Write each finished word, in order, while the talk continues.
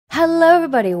Hello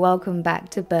everybody, welcome back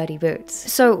to Birdie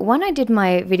Boots. So when I did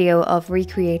my video of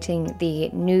recreating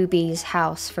the Newbies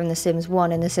house from The Sims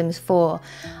 1 and The Sims 4,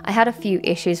 I had a few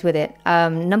issues with it.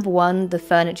 Number one, the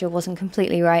furniture wasn't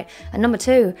completely right. And number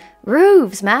two,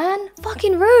 roofs, man.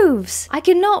 Fucking roofs. I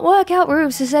could not work out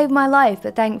roofs to save my life,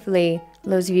 but thankfully,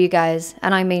 loads of you guys,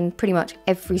 and I mean pretty much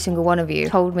every single one of you,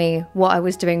 told me what I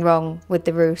was doing wrong with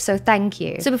the roof, so thank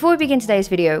you. So before we begin today's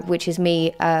video, which is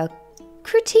me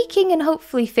critiquing and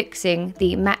hopefully fixing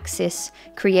the Maxis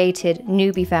created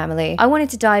Newbie family, I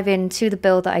wanted to dive into the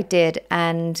build that I did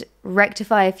and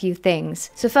rectify a few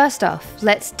things. So first off,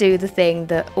 let's do the thing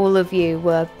that all of you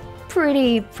were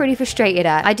pretty frustrated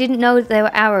at. I didn't know that there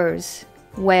were arrows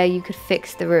where you could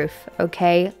fix the roof,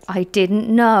 okay? I didn't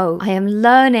know. I am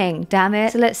learning, damn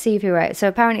it. So let's see if you're right. So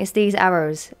apparently it's these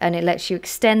arrows and it lets you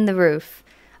extend the roof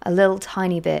a little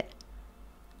tiny bit.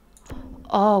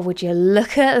 Oh, would you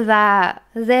look at that?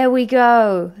 There we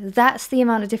go. That's the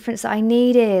amount of difference that I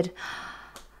needed.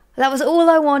 That was all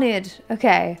I wanted.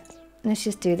 Okay, let's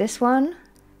just do this one.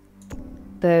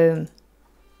 Boom.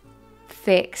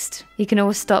 Fixed. You can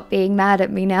all stop being mad at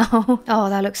me now. Oh,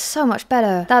 that looks so much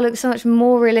better. That looks so much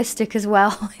more realistic as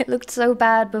well. It looked so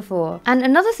bad before. And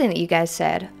another thing that you guys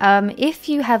said, if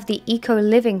you have the eco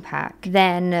living pack,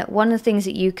 then one of the things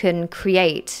that you can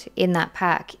create in that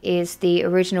pack is the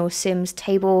original Sims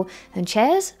table and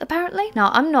chairs, apparently.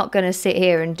 Now, I'm not gonna sit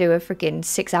here and do a freaking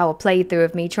 6-hour playthrough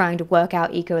of me trying to work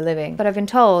out eco living, but I've been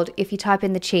told if you type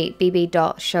in the cheat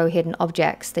bb.show hidden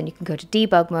objects, then you can go to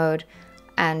debug mode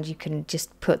and you can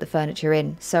just put the furniture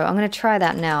in. So I'm gonna try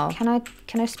that now.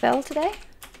 Can I spell today?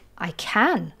 I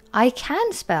can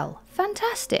spell.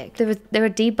 Fantastic. There are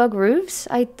debug roofs.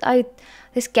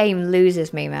 This game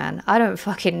loses me, man. I don't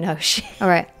fucking know shit. All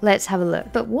right, let's have a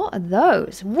look. But what are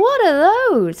those? What are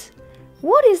those?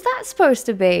 What is that supposed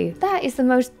to be? That is the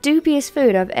most dubious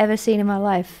food I've ever seen in my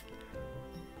life.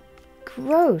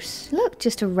 Gross. Look,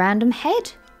 just a random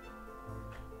head.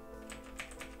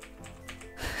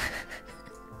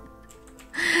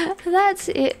 That's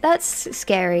it. That's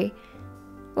scary.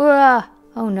 Oh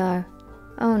no.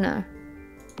 Oh no.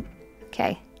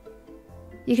 Okay.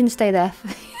 You can stay there.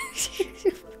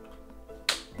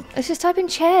 Let's just type in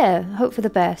chair. Hope for the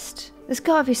best. There's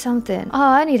gotta be something. Oh,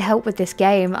 I need help with this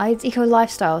game. It's eco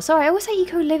lifestyle. Sorry, I always say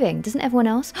eco living. Doesn't everyone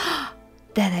else?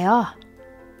 There they are.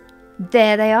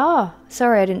 There they are.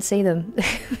 Sorry, I didn't see them.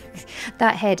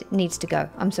 That head needs to go.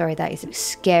 I'm sorry, that is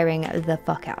scaring the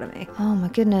fuck out of me. Oh my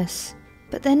goodness.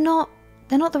 But they're not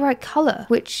the right colour,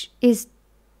 which is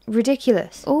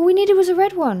ridiculous. All we needed was a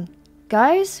red one.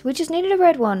 Guys, we just needed a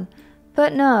red one.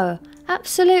 But no,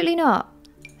 absolutely not.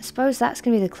 I suppose that's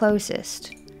gonna be the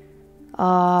closest.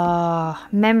 Ah,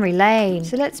 memory lane.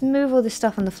 So let's move all this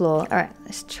stuff on the floor. All right,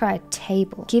 let's try a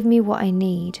table. Give me what I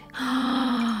need.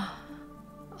 Oh,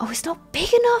 it's not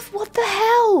big enough. What the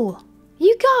hell?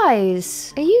 You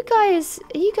guys, are you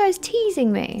guys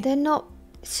teasing me? They're not,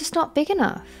 it's just not big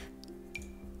enough.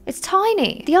 It's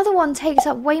tiny. The other one takes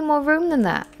up way more room than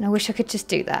that. And I wish I could just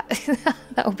do that.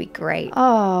 That would be great.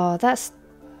 Oh, that's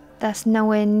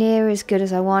nowhere near as good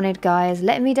as I wanted, guys.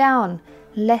 Letting me down.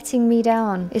 Letting me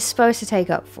down. It's supposed to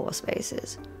take up 4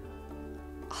 spaces.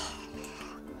 Oh,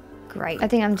 great. I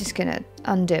think I'm just gonna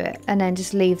undo it and then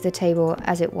just leave the table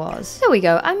as it was. There we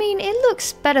go. I mean, it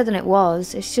looks better than it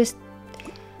was. It's just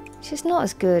not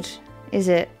as good, is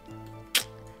it?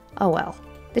 Oh well.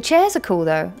 The chairs are cool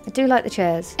though. I do like the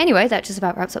chairs. Anyway, that just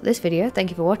about wraps up this video.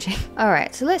 Thank you for watching.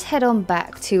 Alright, so let's head on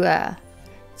back to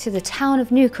the town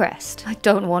of Newcrest. I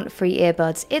don't want free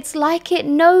earbuds. It's like it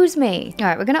knows me.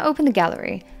 Alright, we're gonna open the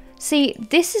gallery. See,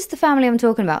 this is the family I'm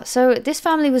talking about. So this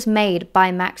family was made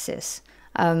by Maxis.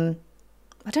 I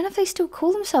don't know if they still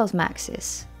call themselves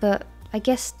Maxis, but I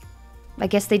guess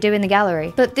they do in the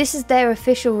gallery. But this is their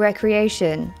official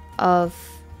recreation of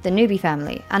the Newbie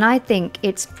family, and I think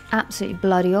it's absolutely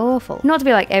bloody awful. Not to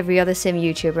be like every other sim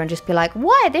YouTuber and just be like,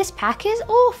 why, this pack is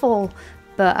awful,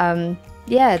 but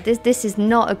yeah, this is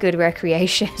not a good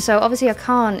recreation. So obviously I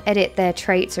can't edit their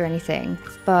traits or anything,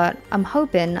 but I'm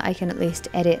hoping I can at least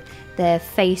edit their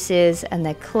faces and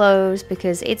their clothes,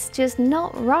 because it's just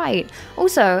not right.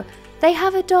 Also, they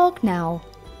have a dog now,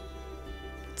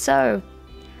 so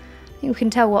you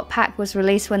can tell what pack was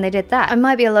released when they did that. I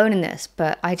might be alone in this,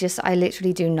 but I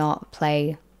literally do not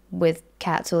play with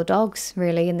cats or dogs,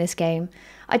 really, in this game.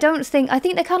 I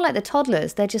think they're kind of like the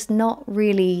toddlers. They're just not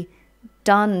really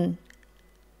done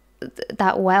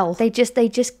that well. They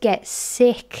just get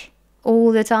sick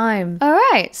all the time. All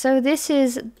right, so this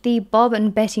is the Bob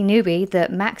and Betty Newbie that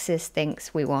Maxis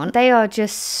thinks we want. They are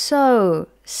just so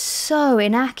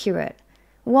inaccurate.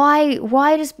 Why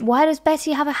does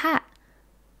Betty have a hat?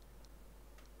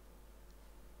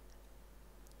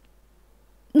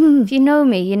 If you know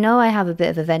me, you know I have a bit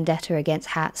of a vendetta against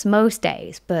hats most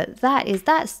days, but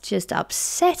that's just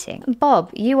upsetting. Bob,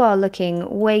 you are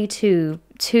looking way too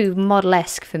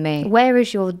model-esque for me. Where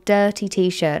is your dirty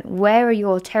t-shirt? Where are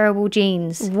your terrible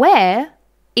jeans? Where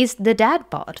is the dad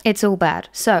bod? It's all bad.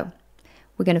 So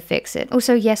we're gonna fix it.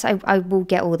 Also, yes, I will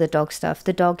get all the dog stuff.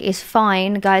 The dog is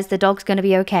fine, guys. The dog's gonna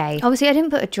be okay. Obviously, I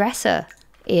didn't put a dresser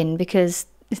in because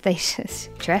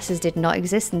dresses did not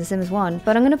exist in The Sims 1.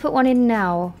 But I'm gonna put one in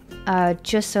now,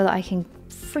 just so that I can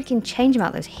freaking change them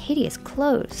out those hideous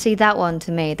clothes. See, that one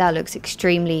to me, that looks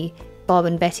extremely Bob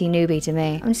and Betty Newbie to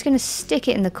me. I'm just gonna stick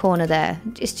it in the corner there.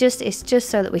 It's just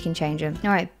so that we can change them.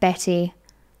 All right, Betty,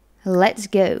 let's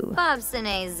go.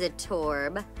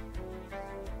 Torb.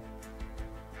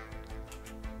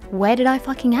 Where did I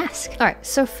fucking ask? All right,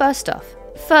 so first off,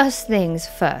 first things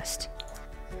first.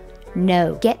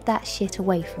 No, get that shit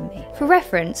away from me. For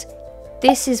reference,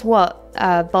 this is what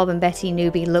Bob and Betty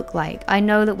Newbie look like. I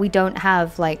know that we don't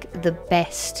have like the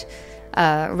best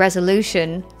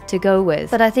resolution to go with,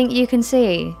 but I think you can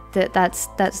see that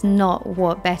that's not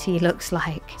what Betty looks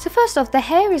like. So first off, the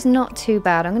hair is not too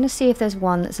bad. I'm gonna see if there's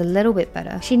one that's a little bit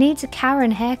better. She needs a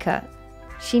Karen haircut.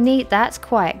 That's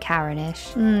quite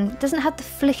Karen-ish. Doesn't have the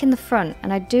flick in the front,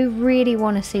 and I do really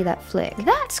want to see that flick.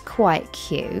 That's quite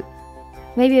cute.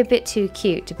 Maybe a bit too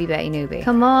cute to be Betty Newbie.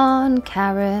 Come on,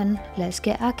 Karen. Let's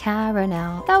get our Karen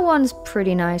out. That one's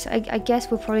pretty nice. I guess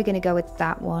we're probably going to go with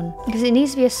that one. Because it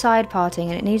needs to be a side parting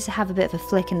and it needs to have a bit of a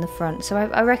flick in the front. So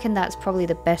I reckon that's probably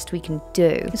the best we can do.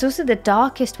 It's also the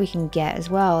darkest we can get as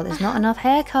well. There's not enough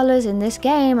hair colors in this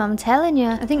game, I'm telling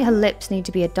you. I think her lips need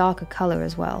to be a darker color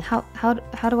as well. How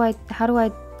do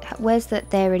I... Where's the...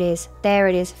 There it is. There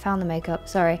it is. Found the makeup.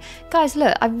 Sorry. Guys,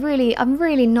 look, I'm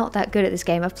really not that good at this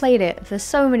game. I've played it for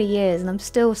so many years and I'm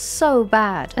still so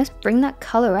bad. Let's bring that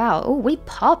color out. Oh, we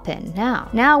poppin' now.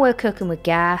 Now we're cooking with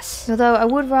gas. Although I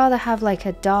would rather have like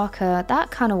a darker...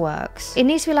 That kind of works. It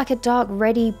needs to be like a dark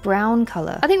reddy brown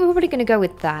color. I think we're probably going to go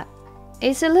with that.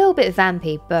 It's a little bit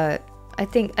vampy, but... I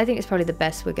think it's probably the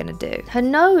best we're gonna do. Her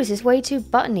nose is way too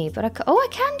buttony, but I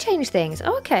can change things.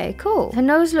 Okay, cool. Her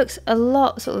nose looks a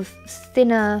lot sort of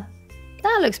thinner.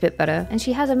 That looks a bit better. And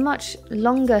she has a much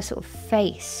longer sort of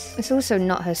face. It's also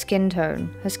not her skin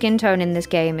tone. Her skin tone in this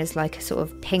game is like a sort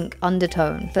of pink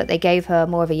undertone, but they gave her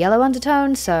more of a yellow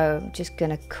undertone, so I'm just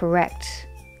gonna correct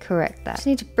that. Just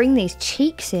need to bring these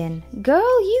cheeks in.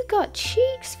 Girl, you got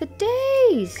cheeks for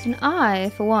days. And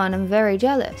I, for one, am very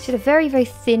jealous. She had a very, very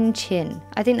thin chin.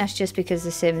 I think that's just because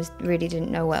The Sims really didn't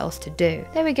know what else to do.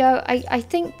 There we go. I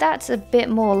think that's a bit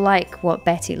more like what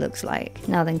Betty looks like.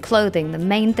 Now then, clothing, the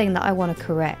main thing that I want to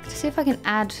correct. See if I can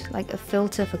add like a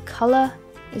filter for color.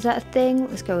 Is that a thing?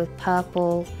 Let's go with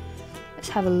purple. Let's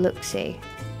have a look-see.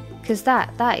 Because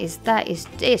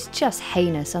it's just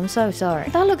heinous. I'm so sorry.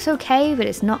 That looks okay, but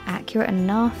it's not accurate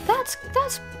enough. That's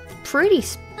pretty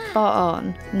spot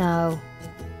on. No,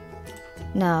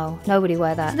 nobody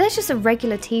wear that. So there's just a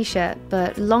regular t-shirt,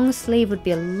 but long sleeve would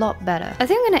be a lot better. I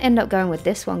think I'm gonna end up going with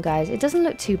this one, guys. It doesn't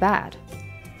look too bad.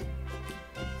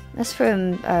 That's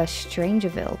from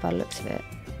Strangerville by the looks of it.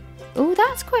 Oh,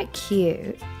 that's quite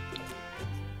cute.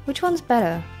 Which one's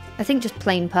better? I think just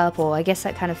plain purple. I guess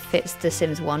that kind of fits the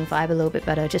Sims 1 vibe a little bit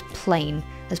better. Just plain.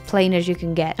 As plain as you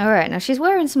can get. Alright, now she's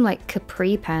wearing some like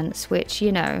capri pants, which,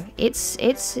 you know, it's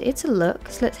a look.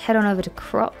 So let's head on over to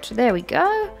cropped. There we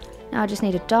go. Now I just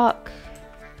need a dark.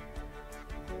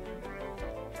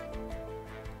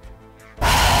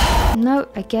 No,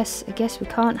 I guess we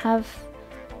can't have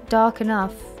dark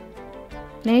enough.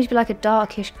 It needs to be like a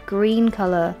darkish green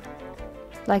colour.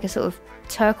 Like a sort of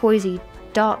turquoisey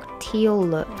dark teal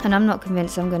look, and I'm not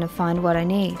convinced I'm going to find what I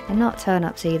need. And not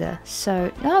turnips either. So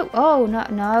no, oh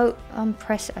no, I'm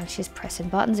pressing. Oh, she's pressing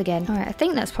buttons again. All right, I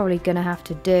think that's probably going to have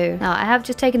to do. Now I have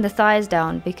just taken the thighs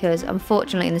down because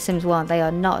unfortunately in The Sims 1 they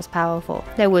are not as powerful.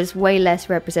 There was way less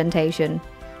representation,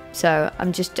 so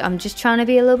I'm just trying to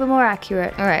be a little bit more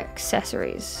accurate. All right,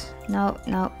 accessories. No,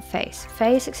 face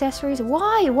accessories.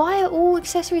 Why are all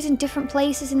accessories in different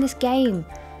places in this game?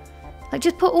 Like,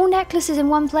 just put all necklaces in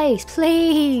one place,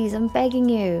 please, I'm begging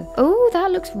you. Oh, that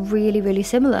looks really, really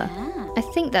similar. I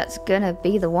think that's gonna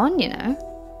be the one, you know.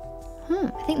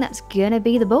 I think that's gonna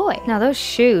be the boy. Now, those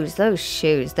shoes, they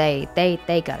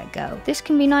gotta go. This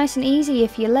can be nice and easy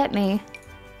if you let me.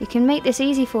 You can make this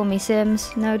easy for me,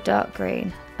 Sims. No dark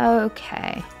green.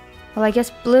 Okay. Well, I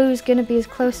guess blue's gonna be as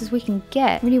close as we can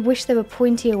get. I really wish there were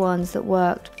pointier ones that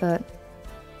worked, but...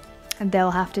 and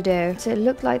they'll have to do. So it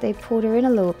looked like they pulled her in a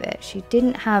little bit. She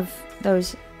didn't have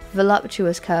those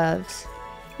voluptuous curves,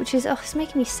 which is, oh, it's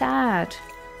making me sad.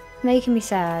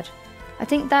 I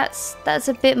think that's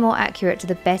a bit more accurate to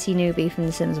the Betty Newbie from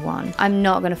The Sims 1. I'm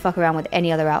not gonna fuck around with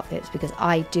any other outfits because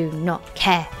I do not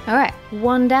care. All right,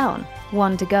 1 down,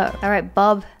 1 to go. All right,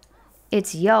 Bob,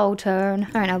 it's your turn.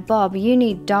 All right, now Bob, you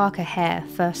need darker hair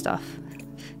first off.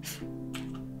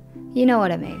 You know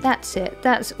what I mean. That's it.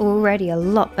 That's already a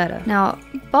lot better. Now,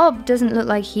 Bob doesn't look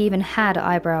like he even had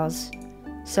eyebrows.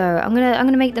 So I'm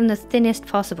gonna make them the thinnest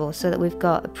possible so that we've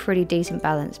got a pretty decent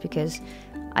balance because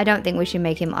I don't think we should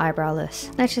make him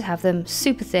eyebrowless. Let's just have them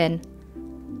super thin.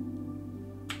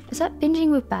 Is that binging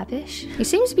with Babish? He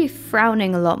seems to be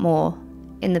frowning a lot more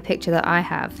in the picture that I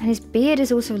have. And his beard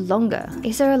is also longer.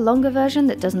 Is there a longer version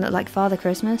that doesn't look like Father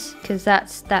Christmas? Because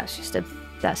that's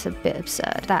a bit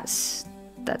absurd. That's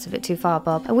a bit too far,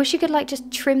 Bob. I wish you could like just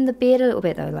trim the beard a little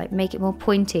bit though, like make it more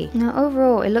pointy. Now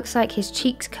overall, it looks like his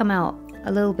cheeks come out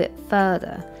a little bit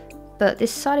further, but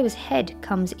this side of his head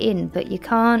comes in, but you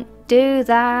can't do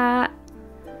that.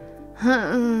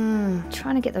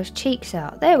 Trying to get those cheeks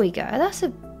out. There we go.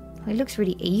 It looks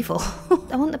really evil.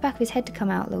 I want the back of his head to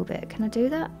come out a little bit. Can I do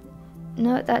that?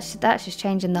 No, that's just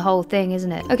changing the whole thing,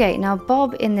 isn't it? Okay, now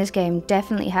Bob in this game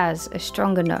definitely has a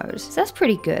stronger nose. So that's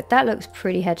pretty good. That looks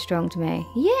pretty headstrong to me.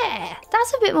 Yeah,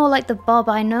 that's a bit more like the Bob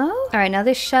I know. All right, now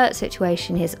this shirt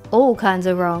situation is all kinds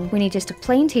of wrong. We need just a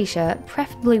plain t-shirt,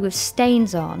 preferably with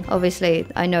stains on. Obviously,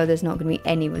 I know there's not gonna be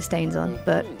any with stains on,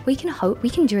 but we can hope, we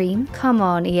can dream. Come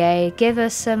on, EA, give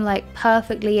us some like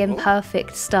perfectly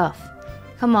imperfect stuff.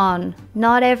 Come on,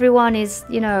 not everyone is,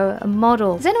 you know, a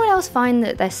model. Does anyone else find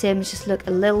that their Sims just look a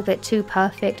little bit too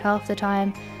perfect half the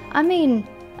time? I mean,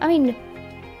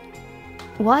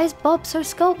 why is Bob so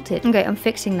sculpted? Okay, I'm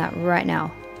fixing that right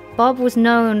now. Bob was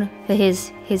known for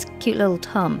his cute little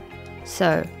tum.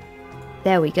 So,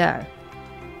 there we go.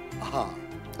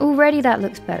 Already that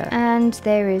looks better. And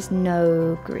there is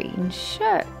no green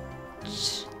shirt.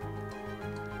 Just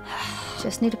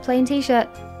need a plain t-shirt.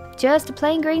 Just a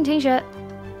plain green t-shirt.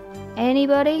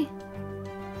 Anybody?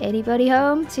 Anybody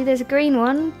home? See, there's a green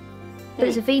one, but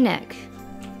it's a v-neck.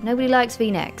 Nobody likes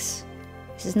v-necks.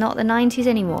 This is not the 90s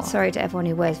anymore. Sorry to everyone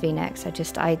who wears v-necks.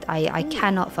 I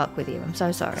cannot fuck with you. I'm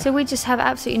so sorry. So we just have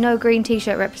absolutely no green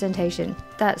t-shirt representation.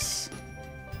 That's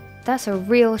a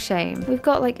real shame. We've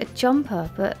got like a jumper,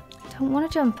 but I don't want a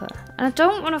jumper. And I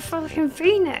don't want a fucking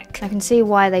v-neck. I can see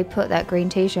why they put that green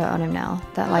t-shirt on him now.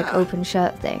 That like open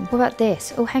shirt thing. What about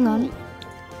this? Oh, hang on.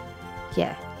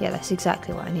 Yeah, that's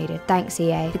exactly what I needed. Thanks,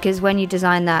 EA. Because when you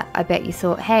designed that, I bet you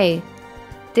thought, hey,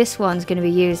 this one's going to be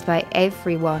used by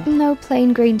everyone. No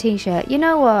plain green t-shirt. You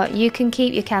know what? You can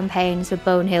keep your campaigns for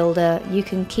Bonehilda. You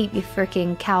can keep your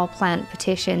freaking cow plant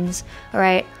petitions.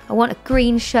 Alright? I want a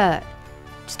green shirt.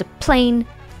 Just a plain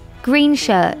green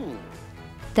shirt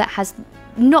that has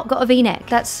not got a v-neck.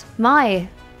 That's my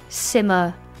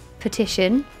simmer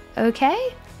petition.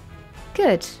 Okay?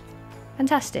 Good.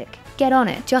 Fantastic. Get on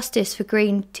it. Justice for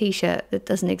green t-shirt that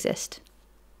doesn't exist.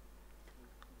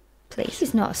 Please.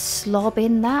 He's not a slob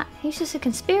in that. He's just a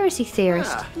conspiracy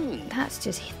theorist. That's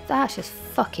just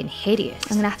fucking hideous.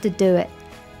 I'm gonna have to do it.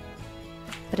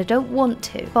 But I don't want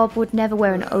to. Bob would never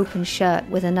wear an open shirt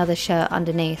with another shirt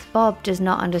underneath. Bob does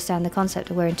not understand the concept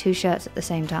of wearing 2 shirts at the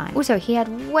same time. Also, he had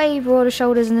way broader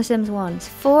shoulders in The Sims 1. His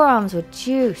forearms were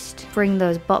juiced. Bring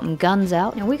those bottom guns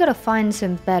out. Now we gotta find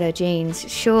some better jeans.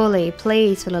 Surely,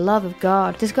 please, for the love of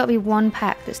God. There's gotta be one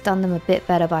pack that's done them a bit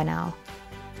better by now.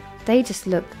 They just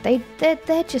look,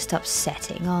 they're just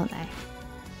upsetting, aren't they?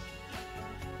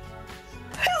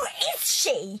 Who is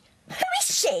she? Who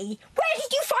is she? Where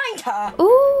did you find her?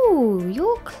 Ooh,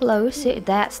 you're close.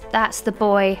 That's the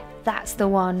boy. That's the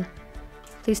one.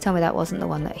 Please tell me that wasn't the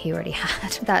one that he already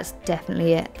had. That's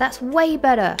definitely it. That's way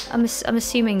better. I'm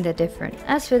assuming they're different.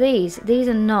 As for these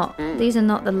are not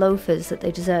the loafers that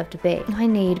they deserve to be. I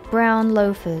need brown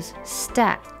loafers.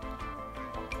 Stat.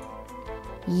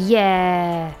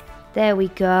 Yeah. There we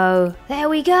go. There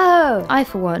we go. I,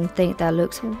 for one, think that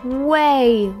looks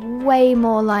way, way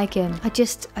more like him. I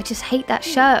just hate that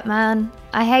shirt, man.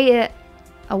 I hate it.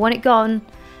 I want it gone.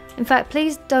 In fact,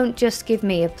 please don't just give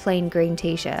me a plain green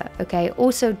t-shirt, okay?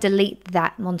 Also, delete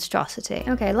that monstrosity.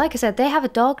 Okay, like I said, they have a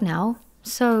dog now,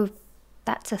 so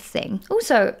that's a thing.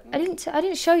 Also, I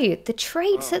didn't show you the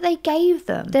traits that they gave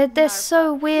them. They're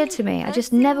so weird to me. I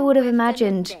just never would have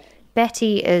imagined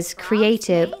Betty as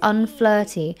creative,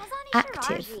 unflirty,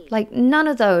 active. Like, none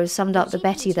of those summed up the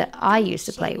Betty that I used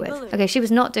to play with. Okay, she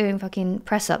was not doing fucking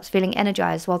press-ups, feeling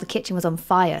energized while the kitchen was on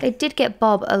fire. They did get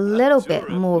Bob a little bit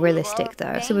more realistic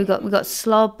though. So we got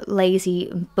slob, lazy,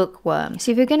 and bookworm.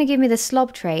 So if you're gonna give me the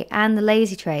slob trait and the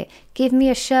lazy trait, give me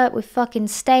a shirt with fucking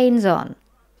stains on.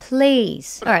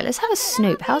 Please. All right, let's have a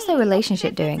snoop. How's their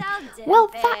relationship doing?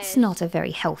 Well, that's not a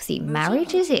very healthy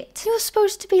marriage, is it? You're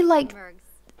supposed to be like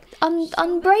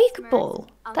unbreakable.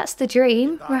 That's the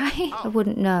dream, right? I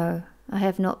wouldn't know. I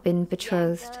have not been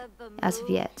betrothed as of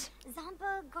yet.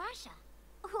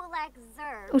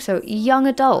 Also, young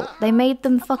adult. They made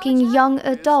them fucking young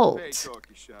adult.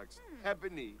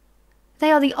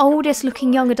 They are the oldest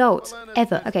looking young adults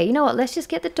ever. Okay, you know what? Let's just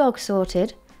get the dog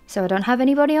sorted so I don't have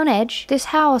anybody on edge. This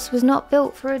house was not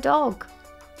built for a dog.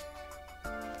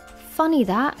 Funny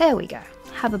that. There we go.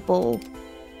 Have a ball.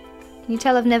 Can you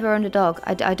tell I've never owned a dog?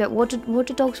 I don't. What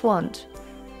do dogs want?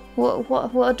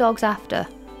 What are dogs after?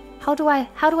 How do I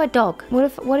dog?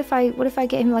 What if I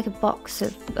get him like a box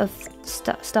of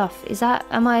stuff?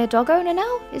 Am I a dog owner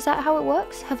now? Is that how it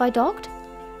works? Have I dogged?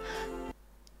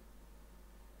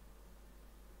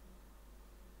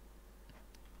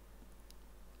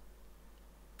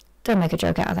 Don't make a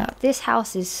joke out of that. This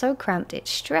house is so cramped, it's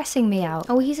stressing me out.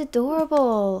 Oh, he's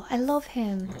adorable. I love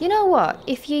him. You know what?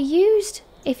 If you used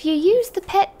the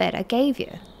pet bed I gave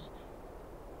you,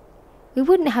 we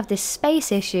wouldn't have this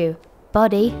space issue,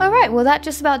 buddy. Alright, well that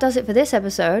just about does it for this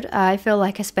episode. I feel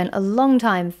like I spent a long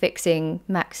time fixing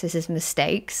Maxis's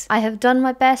mistakes. I have done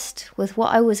my best with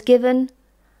what I was given.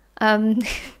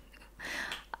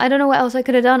 I don't know what else I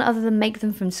could have done other than make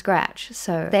them from scratch.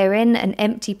 So they're in an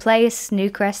empty place.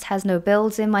 Newcrest has no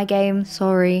builds in my game.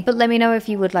 Sorry. But let me know if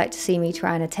you would like to see me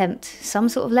try and attempt some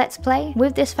sort of let's play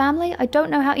with this family. I don't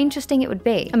know how interesting it would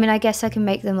be. I mean, I guess I can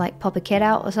make them like pop a kid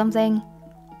out or something.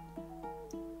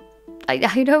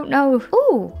 I don't know.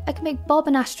 Ooh, I can make Bob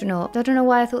an astronaut. I don't know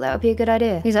why I thought that would be a good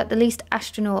idea. He's like the least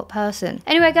astronaut person.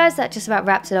 Anyway, guys, that just about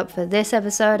wraps it up for this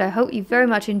episode. I hope you very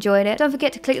much enjoyed it. Don't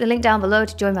forget to click the link down below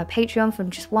to join my Patreon. For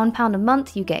just £1 a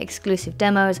month, you get exclusive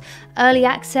demos, early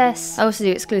access. I also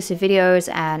do exclusive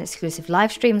videos and exclusive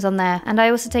live streams on there. And I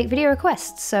also take video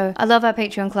requests. So I love our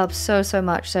Patreon club so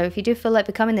much. So if you do feel like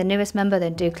becoming the newest member,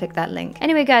 then do click that link.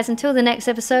 Anyway, guys, until the next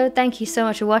episode, thank you so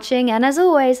much for watching. And as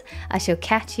always, I shall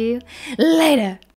catch you later.